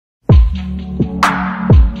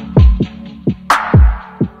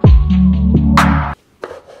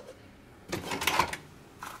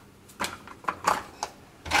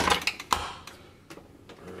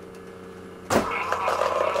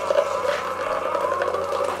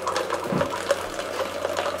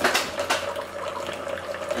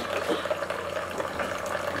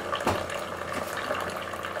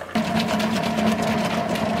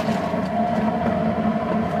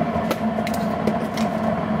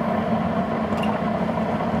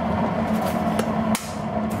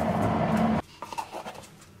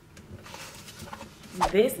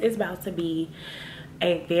This is about to be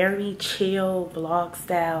a very chill vlog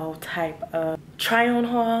style type of try on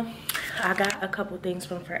haul. I got a couple things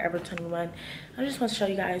from Forever 21. I just want to show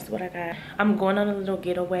you guys what I got. I'm going on a little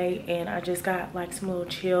getaway and I just got like some little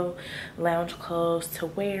chill lounge clothes to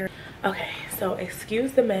wear. Okay, so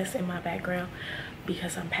excuse the mess in my background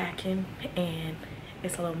because I'm packing and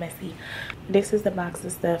it's a little messy. This is the box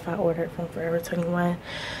of stuff I ordered from Forever 21.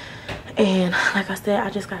 And like I said, I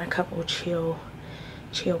just got a couple chill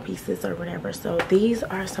pieces or whatever. So these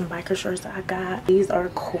are some biker shorts I got. These are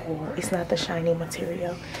cool. It's not the shiny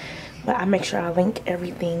material, but I make sure I link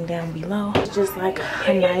everything down below. It's just like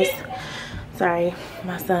a nice, sorry,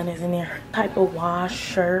 my son is in there, type of wash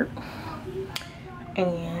shirt.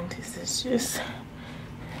 And this is just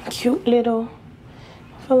cute little,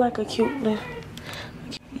 I feel like a cute little,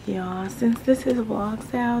 y'all, since this is vlog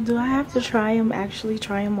style, do I have to actually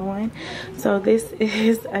try them on? So this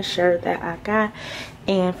is a shirt that I got,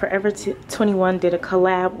 and Forever 21 did a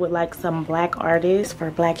collab with like some black artists for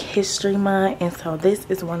Black History Month, and so this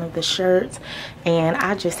is one of the shirts, and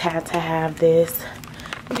I just had to have this.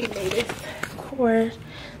 We made it cord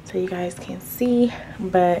so you guys can see,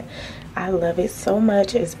 but I love it so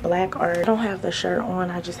much. It's black art. I don't have the shirt on,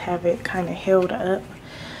 I just have it kind of held up.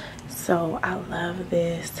 So I love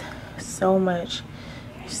this so much.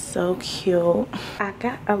 It's so cute. I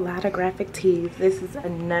got a lot of graphic tees. This is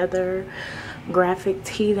another graphic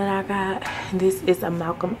tee that I got. This is a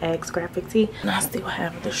Malcolm X graphic tee, and I still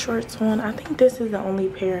have the shorts on. I think this is the only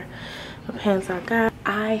pair of pants I got.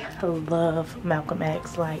 I love Malcolm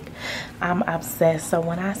X, like I'm obsessed. So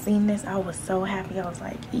when I seen this, I was so happy. I was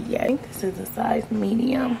like, yeah, I think this is a size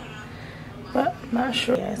medium, but I'm not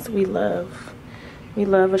sure. Yes, we love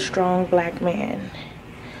a strong black man.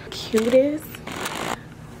 Cutest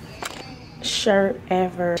shirt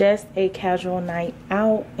ever. Just a casual night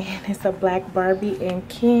out, and it's a black Barbie and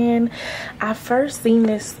Ken. I first seen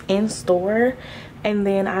this in store, and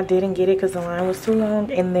then I didn't get it because the line was too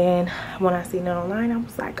long, and then when I seen it online, I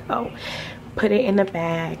was like, oh, put it in the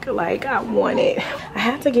bag, like I want it. I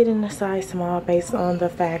had to get in a size small based on the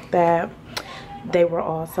fact that they were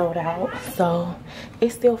all sold out, so it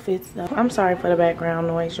still fits though. I'm sorry for the background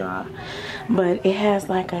noise, y'all, but it has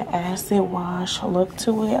like an acid wash look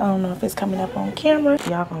to it. I don't know if it's coming up on camera.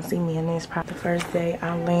 Y'all gonna see me in this probably the first day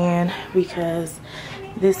I land because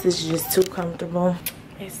this is just too comfortable.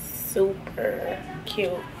 It's super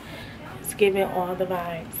cute. It's giving all the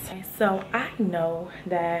vibes. So I know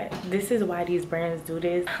that this is why these brands do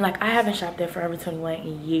this. Like, I haven't shopped at Forever 21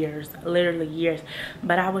 in years, literally years,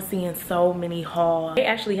 but I was seeing so many hauls. They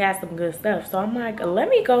actually had some good stuff, so I'm like, let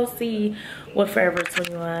me go see what Forever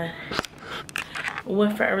 21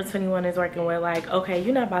 is working with. Like, okay,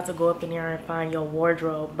 you're not about to go up in there and find your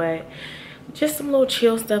wardrobe, but just some little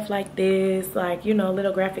chill stuff like this, like, you know,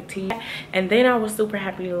 little graphic tee. And then I was super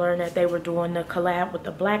happy to learn that they were doing the collab with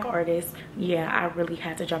the black artists. Yeah, I really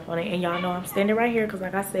had to jump on it, and y'all know I'm standing right here because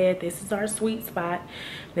like I said, this is our sweet spot.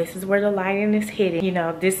 This is where the lighting is hitting, you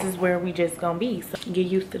know, this is where we just gonna be. So get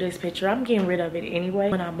used to this picture. I'm getting rid of it anyway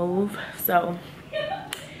when I move, so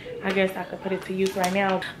I guess I could put it to use right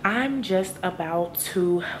now. I'm just about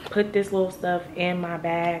to put this little stuff in my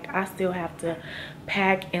bag. I still have to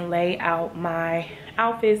pack and lay out my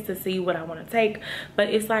outfits to see what I want to take, but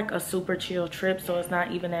it's like a super chill trip, so it's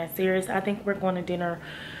not even that serious. I think we're going to dinner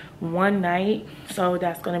one night, so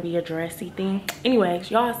that's going to be a dressy thing.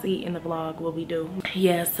 Anyways, y'all see in the vlog what we do.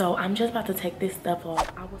 Yeah, so I'm just about to take this stuff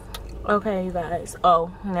off. Okay, you guys.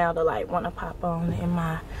 Oh, now the light want to pop on in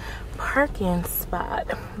my parking spot.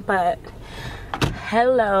 But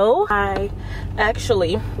hello, I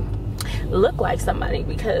actually look like somebody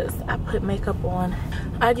because I put makeup on.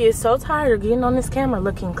 I get so tired of getting on this camera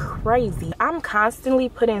looking crazy. I'm constantly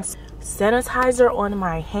putting sanitizer on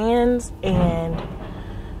my hands, and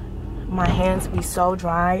my hands be so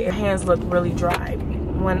dry. And hands look really dry.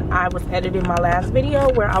 When I was editing my last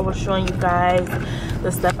video where I was showing you guys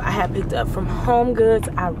the stuff I had picked up from Home Goods,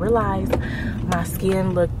 I realized my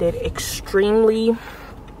skin looked extremely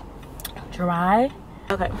dry.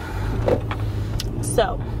 Okay,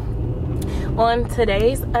 so on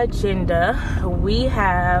today's agenda we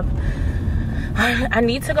have, I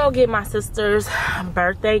need to go get my sister's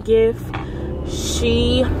birthday gift.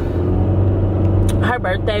 Her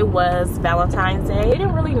birthday was Valentine's Day. I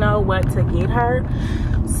didn't really know what to get her,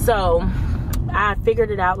 so I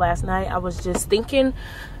figured it out last night. I was just thinking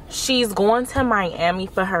she's going to Miami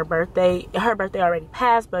for her birthday. Her birthday already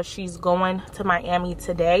passed, but she's going to Miami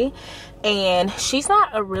today, and she's not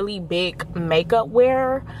a really big makeup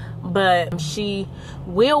wearer, but she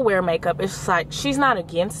will wear makeup. It's like she's not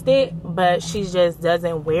against it, but she just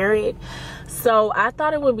doesn't wear it. So I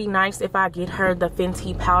thought it would be nice if I get her the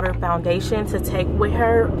Fenty powder foundation to take with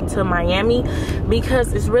her to Miami,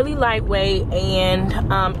 because it's really lightweight and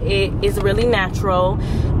it is really natural,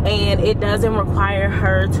 and it doesn't require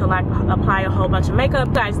her to like apply a whole bunch of makeup.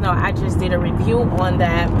 You guys know I just did a review on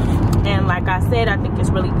that, and like I said, I think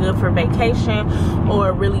it's really good for vacation,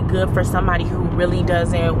 or really good for somebody who really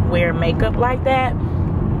doesn't wear makeup like that.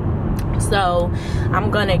 So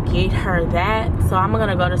I'm gonna get her that. So I'm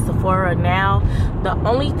gonna go to Sephora now. The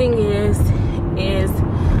only thing is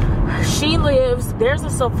she lives, there's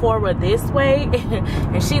a Sephora this way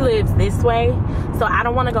and she lives this way, so I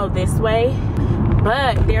don't want to go this way.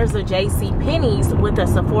 But there's a JCPenney's with a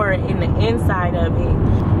Sephora in the inside of it.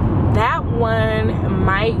 That one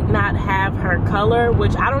might not have her color,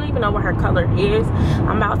 which I don't even know what her color is.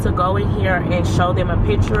 I'm about to go in here and show them a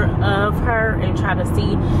picture of her and try to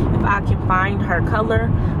see if I can find her color.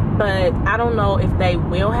 But I don't know if they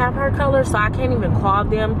will have her color, so I can't even call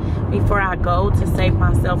them before I go to save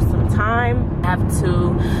myself some time. I have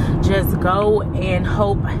to just go and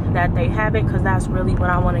hope that they have it, because that's really what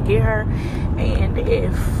I want to get her. And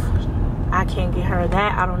if I can't get her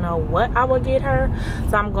that, I don't know what I will get her.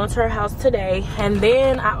 So I'm going to her house today. And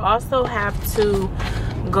then I also have to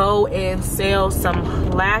go and sell some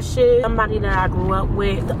lashes. Somebody that I grew up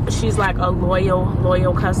with, she's like a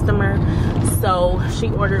loyal customer, so she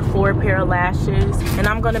ordered 4 pair of lashes, and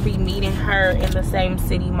I'm gonna be meeting her in the same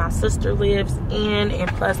city my sister lives in, and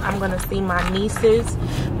plus I'm gonna see my nieces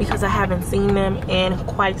because I haven't seen them in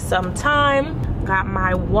quite some time. Got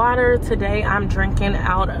my water today. I'm drinking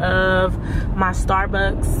out of my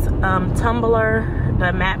Starbucks tumbler,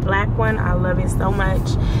 the matte black one. I love it so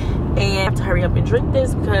much, and I have to hurry up and drink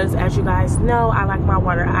this because, as you guys know, I like my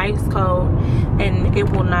water ice cold, and it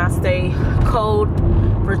will not stay cold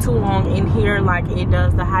for too long in here like it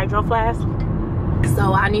does the Hydro Flask.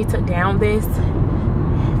 So I need to down this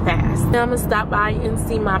fast. Now I'm gonna stop by and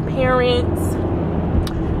see my parents,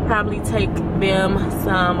 probably take them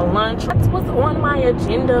some lunch. That's what's on my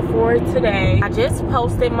agenda for today. I just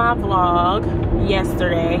posted my vlog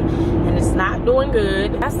yesterday and it's not doing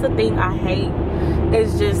good. That's the thing I hate,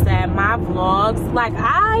 is just that my vlogs, like,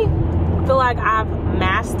 I feel like I've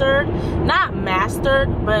not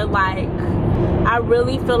mastered, but like I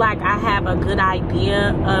really feel like I have a good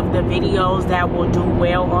idea of the videos that will do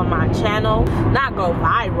well on my channel. Not go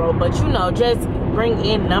viral, but you know, just bring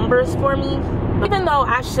in numbers for me. Even though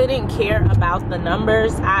I shouldn't care about the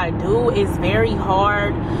numbers, I do. It's very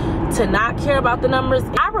hard to not care about the numbers.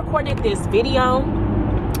 I recorded this video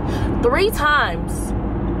 3 times.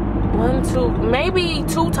 1, 2, maybe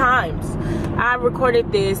 2 times. I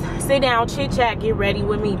recorded this sit down, chit chat, get ready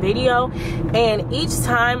with me video, and each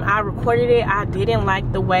time I recorded it, I didn't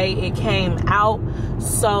like the way it came out.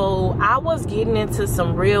 So I was getting into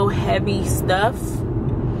some real heavy stuff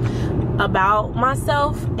about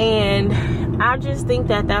myself, and I just think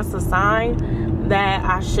that that's a sign that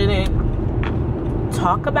I shouldn't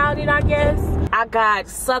talk about it, I guess. I got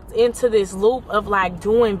sucked into this loop of like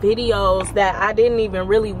doing videos that I didn't even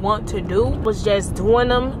really want to do. Was just doing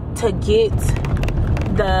them to get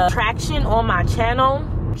the traction on my channel,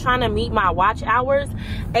 trying to meet my watch hours.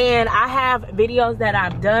 And I have videos that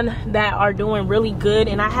I've done that are doing really good,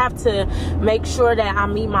 and I have to make sure that I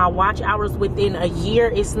meet my watch hours within a year.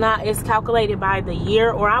 It's calculated by the year,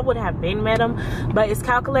 or I would have been met them, but it's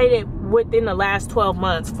calculated within the last 12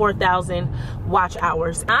 months, 4,000 watch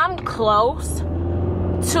hours. I'm close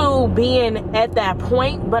to being at that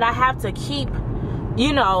point, but I have to keep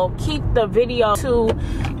the video to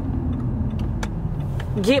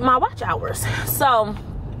get my watch hours. So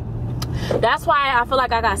that's why I feel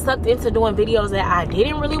like I got sucked into doing videos that I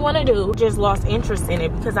didn't really want to do. Just lost interest in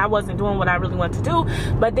it because I wasn't doing what I really wanted to do.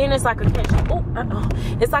 But then it's like a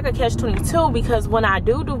catch-22, because when I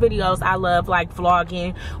do videos, I love like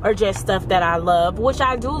vlogging or just stuff that I love, which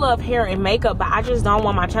I do love hair and makeup, but I just don't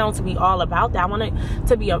want my channel to be all about that. I want it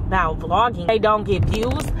to be about vlogging. They don't get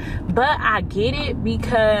views, but I get it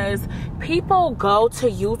because people go to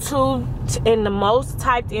YouTube and the most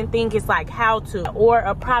typed in thing is like how to, or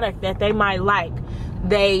a product that they might like.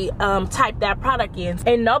 They type that product in,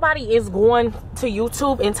 and nobody is going to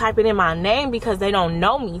YouTube and typing in my name because they don't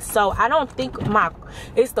know me. So I don't think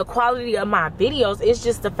it's the quality of my videos, it's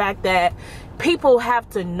just the fact that people have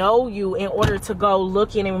to know you in order to go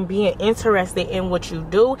looking and being interested in what you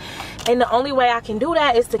do. And the only way I can do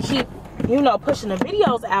that is to keep, you know, pushing the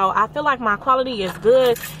videos out. I feel like my quality is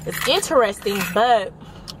good, it's interesting, but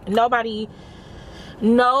nobody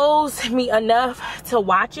knows me enough to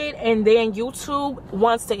watch it, and then YouTube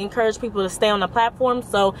wants to encourage people to stay on the platform,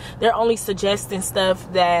 so they're only suggesting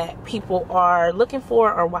stuff that people are looking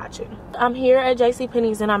for or watching. I'm here at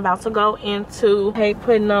JCPenney's and I'm about to go into, hey,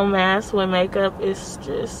 putting on masks with makeup is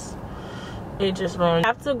just, it just ruins. I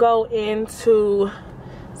have to go into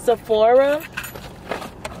Sephora.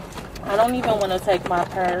 I don't even want to take my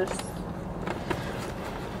purse.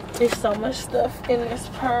 There's so much stuff in this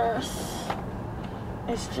purse.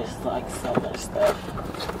 It's just like so much stuff.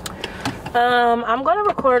 I'm gonna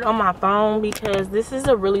record on my phone because this is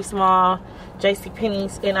a really small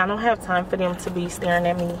JCPenney's and I don't have time for them to be staring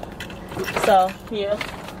at me. So yeah,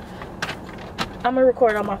 I'm gonna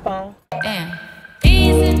record on my phone. Damn.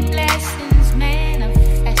 These blessings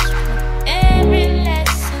manifest with every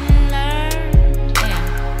lesson learned.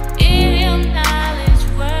 Damn. If your knowledge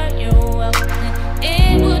were your wealth, then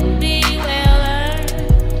it would be well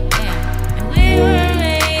earned. Damn. And we were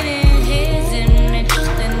made in His image,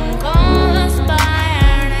 then call us by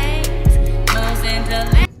our names. Most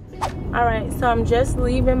intellect. All right, so I'm just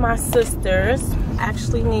leaving my sister's. I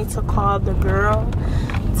actually need to call the girl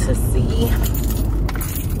to see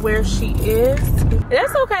where she is.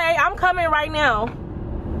 That's okay, I'm coming right now.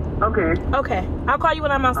 Okay. Okay, I'll call you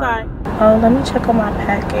when I'm outside. Oh, let me check on my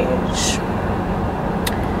package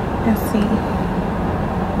and see.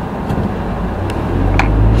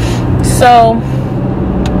 So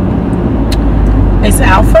it's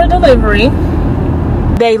out for delivery.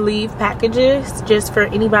 They leave packages just for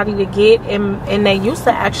anybody to get, and they used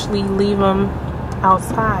to actually leave them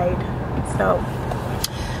outside. So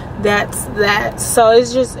that's that. So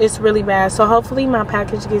it's really bad. So hopefully my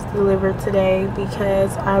package gets delivered today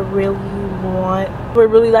because I really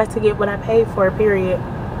would really like to get what I paid for, period.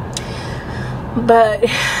 But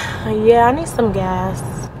yeah, I need some gas.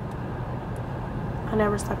 I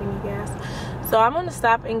never stop and get gas. So I'm gonna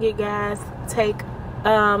stop and get gas,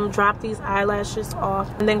 drop these eyelashes off,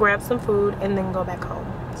 and then grab some food and then go back home.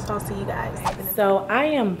 So I'll see you guys. So I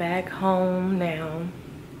am back home now.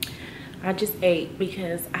 I just ate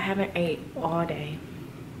because I haven't ate all day.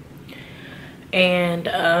 And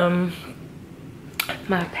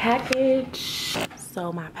my package,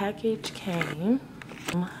 so my package came,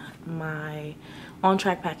 my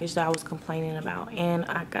on-track package that I was complaining about, and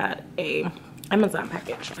I got a Amazon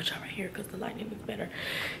package. I'll put y'all right here because the lighting is better.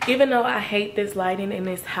 Even though I hate this lighting in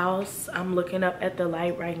this house, I'm looking up at the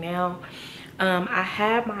light right now. I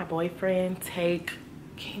had my boyfriend take,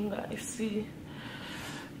 can you guys see?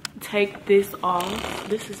 Take this off.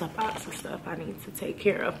 This is a box of stuff I need to take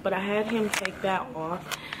care of, but I had him take that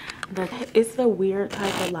off. It's a weird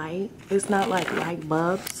type of light. It's not like light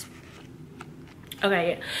bulbs.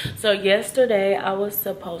 Okay, yeah. So yesterday I was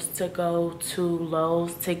supposed to go to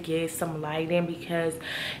Lowe's to get some lighting because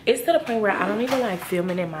it's to the point where I don't even like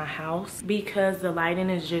filming in my house because the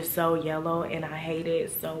lighting is just so yellow and I hate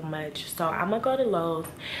it so much. So I'm gonna go to Lowe's,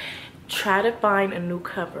 try to find a new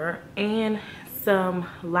cover and some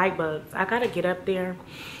light bulbs. I gotta get up there,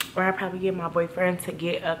 or I'll probably get my boyfriend to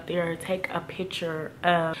get up there, take a picture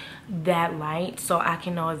of that light so I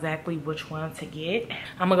can know exactly which one to get.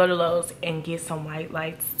 I'm gonna go to Lowe's and get some white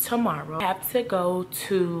lights tomorrow. I have to go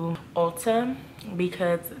to Ulta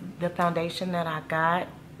because the foundation that I got,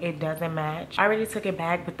 it doesn't match. I already took it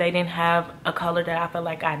back, but they didn't have a color that I felt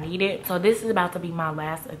like I needed. So this is about to be my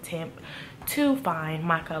last attempt to find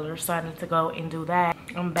my color, so I need to go and do that.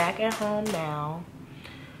 I'm back at home now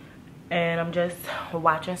and I'm just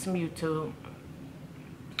watching some YouTube.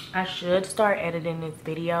 I should start editing this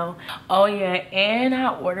video. Oh yeah, and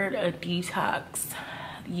I ordered a detox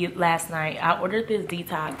last night. I ordered this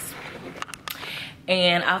detox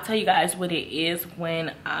and I'll tell you guys what it is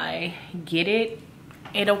when I get it.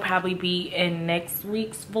 It'll probably be in next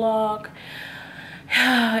week's vlog.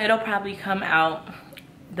 It'll probably come out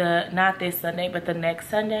not this Sunday but the next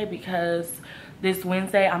Sunday, because this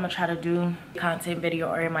Wednesday I'm gonna try to do a content video,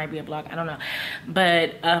 or it might be a vlog, I don't know.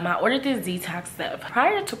 But I ordered this detox stuff.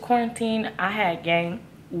 Prior to quarantine I had gained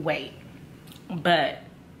weight, but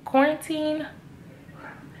quarantine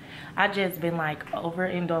I just been like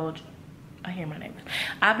overindulged. I hear my neighbors.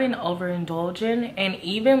 I've been overindulging, and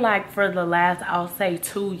even like for the last, I'll say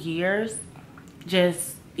 2 years,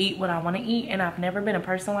 just eat what I want to eat. And I've never been a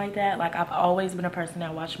person like that. Like I've always been a person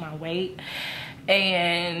that watched my weight,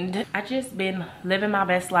 and I just been living my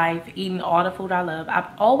best life, eating all the food I love. I've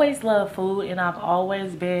always loved food, and I've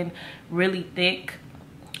always been really thick,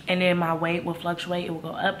 and then my weight will fluctuate. It will go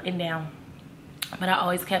up and down, but I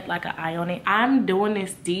always kept like an eye on it. I'm doing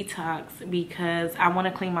this detox because I want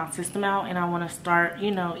to clean my system out and I want to start,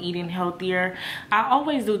 you know, eating healthier. I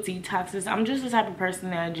always do detoxes. I'm just the type of person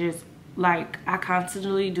that just like I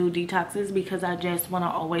constantly do detoxes because I just want to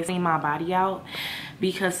always clean my body out,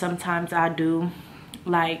 because sometimes I do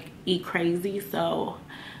like eat crazy. So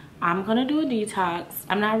I'm gonna do a detox.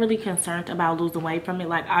 I'm not really concerned about losing weight from it.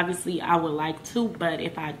 Like obviously I would like to, but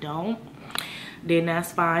if I don't, then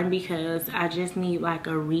that's fine, because I just need like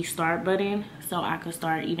a restart button so I could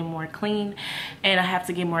start eating more clean, and I have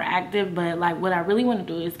to get more active. But like what I really want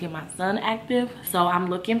to do is get my son active, so I'm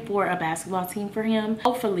looking for a basketball team for him.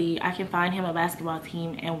 Hopefully I can find him a basketball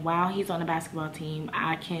team, and while he's on the basketball team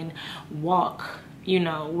I can walk, you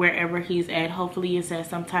know, wherever he's at. Hopefully it's at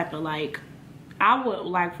some type of like, I would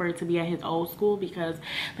like for it to be at his old school, because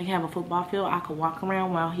they have a football field. I could walk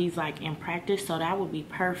around while he's like in practice, so that would be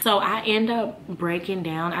perfect. So I end up breaking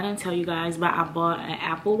down. I didn't tell you guys, but I bought an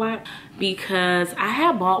Apple Watch, because I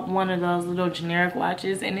had bought one of those little generic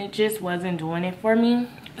watches and it just wasn't doing it for me.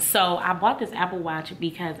 So I bought this Apple Watch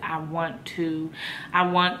because I want to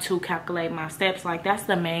calculate my steps. Like that's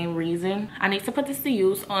the main reason. I need to put this to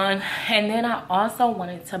use on. And then I also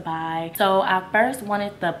wanted to buy, so I first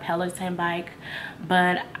wanted the Peloton bike,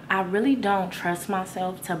 but I really don't trust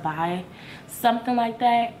myself to buy something like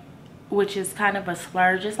that, which is kind of a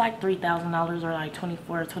splurge. It's like $3,000 or like $2,400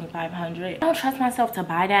 or $2,500. I don't trust myself to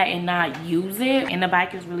buy that and not use it. And the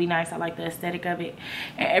bike is really nice. I like the aesthetic of it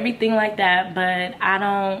and everything like that, but I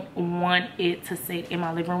don't want it to sit in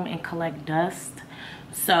my living room and collect dust.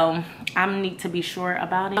 So I need to be sure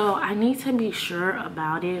about it. So I need to be sure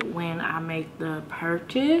about it when I make the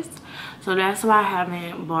purchase. So that's why I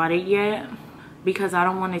haven't bought it yet, because I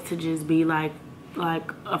don't want it to just be like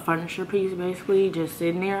a furniture piece, basically just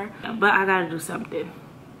sitting there. But I gotta do something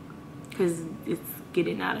because it's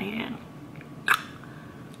getting out of hand.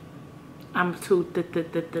 I'm too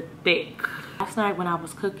thick. Last night when I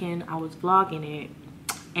was cooking, I was vlogging it,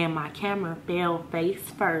 and my camera fell face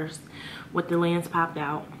first with the lens popped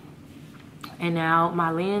out. And now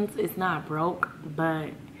my lens is not broke, but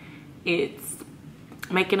it's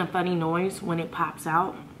making a funny noise when it pops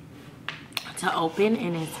out to open,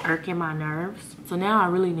 and it's irking my nerves. So now I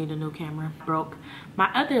really need a new camera. Broke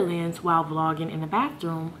my other lens while vlogging in the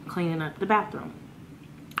bathroom, cleaning up the bathroom.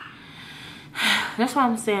 That's why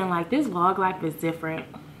I'm saying like this vlog life is different.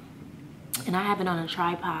 And I have it on a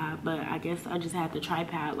tripod, but I guess I just had the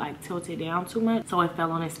tripod like tilted down too much, so it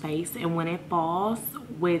fell on his face. And when it falls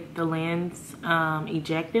with the lens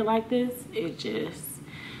ejected like this,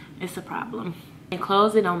 it's a problem. And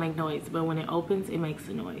close, it don't make noise, but when it opens it makes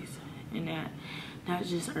a noise, and that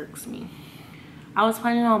just irks me. I was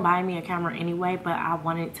planning on buying me a camera anyway, but I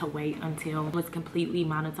wanted to wait until it was completely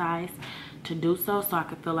monetized to do so I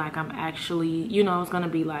could feel like I'm actually, you know, it's gonna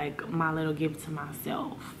be like my little gift to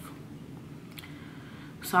myself.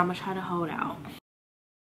 So I'm gonna try to hold out.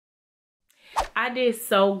 I did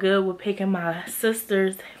so good with picking my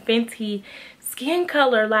sister's Fenty skin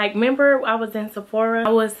color. Like, remember I was in Sephora,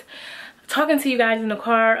 I was talking to you guys in the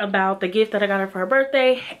car about the gift that I got her for her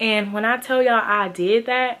birthday, and when I tell y'all I did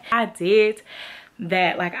that,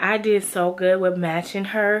 like I did so good with matching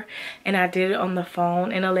her, and I did it on the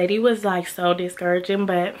phone, and the lady was like so discouraging,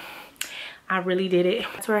 but I really did it.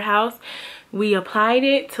 To her house, we applied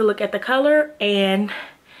it to look at the color, and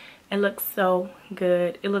it looks so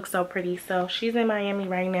good. It looks so pretty. So she's in Miami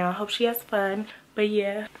right now. I hope she has fun. But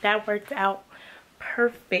yeah, that worked out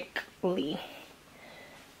perfectly.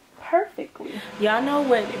 Y'all know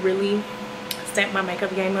what really stepped my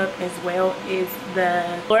makeup game up as well is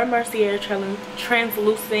the Laura Mercier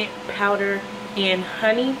translucent powder in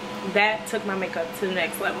honey. That took my makeup to the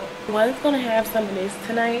next level. I was gonna have some of this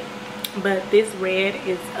tonight, but this red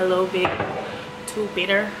is a little bit too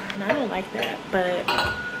bitter and I don't like that, but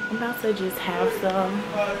I'm about to just have some.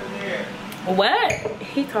 What?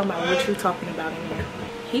 He talking about what you talking about in there.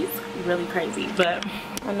 He's really crazy, but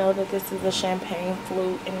I know that this is a champagne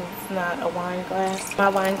flute and it's not a wine glass. My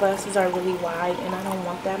wine glasses are really wide and I don't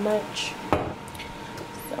want that much.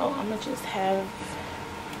 So I'm gonna just have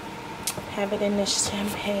it in this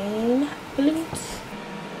champagne flute.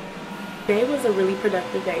 Today was a really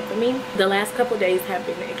productive day for me. The last couple days have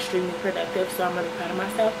been extremely productive, so I'm really proud of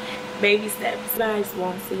myself. Baby steps. You guys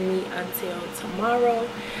won't see me until tomorrow,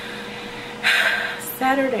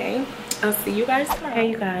 Saturday. I'll see you guys tomorrow.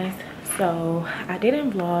 Hey you guys, so I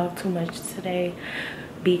didn't vlog too much today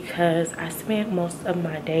because I spent most of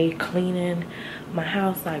my day cleaning my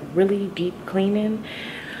house, like really deep cleaning.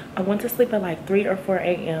 I went to sleep at like 3 or 4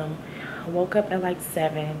 a.m. I woke up at like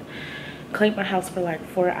 7, cleaned my house for like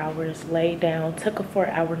 4 hours, laid down, took a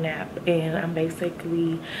 4-hour nap, and I'm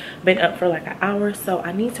basically been up for like an hour. So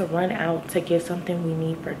I need to run out to get something we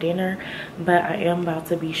need for dinner, but I am about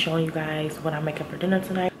to be showing you guys what I'm making for dinner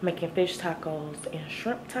tonight. I'm making fish tacos and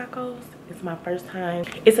shrimp tacos. It's my first time.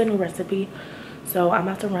 It's a new recipe. So I'm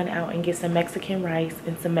about to run out and get some Mexican rice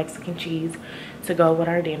and some Mexican cheese to go with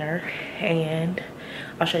our dinner, and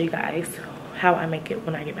I'll show you guys how I make it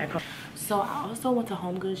when I get back home. So I also went to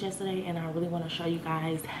Home Goods yesterday, and I really want to show you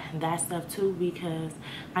guys that stuff too, because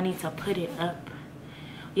I need to put it up.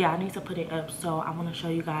 Yeah, I need to put it up, so I want to show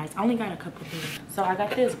you guys. I only got a couple things. So I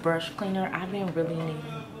got this brush cleaner. I've been really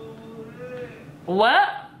needing. What?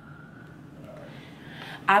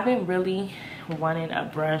 I've been really wanting a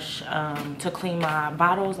brush to clean my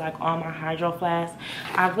bottles, like all my hydro flasks.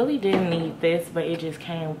 I really didn't need this, but it just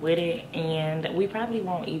came with it, and we probably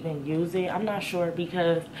won't even use it. I'm not sure,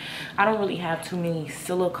 because I don't really have too many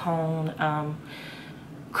silicone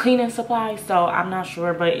cleaning supplies, so I'm not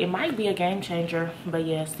sure, but it might be a game changer. But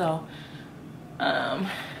yeah, so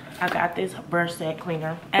I got this brush set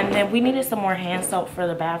cleaner, and then we needed some more hand soap for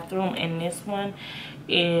the bathroom, and this one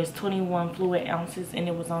is 21 fluid ounces, and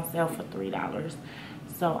it was on sale for $3.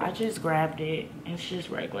 So I just grabbed it. It's just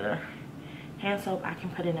regular hand soap I can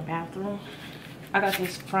put in the bathroom. I got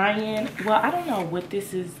this frying, well, I don't know what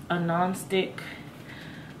this is, a non-stick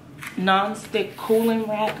cooling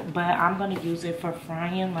rack, but I'm gonna use it for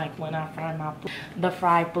frying, like when I fry my food, the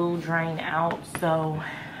fried food drain out. So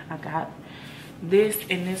I got this,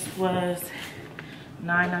 and this was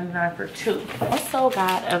 $9.99 for 2. Also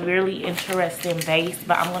got a really interesting vase,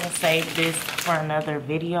 but I'm gonna save this for another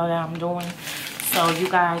video that I'm doing, so you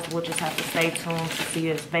guys will just have to stay tuned to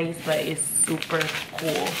see this vase, but it's super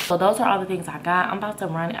cool. So those are all the things I got. I'm about to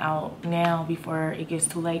run out now before it gets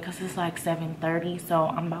too late, because it's like 7:30. So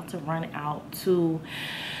I'm about to run out to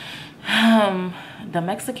the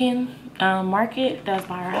Mexican market that's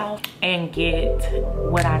by our house and get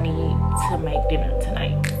what I need to make dinner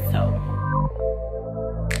tonight. So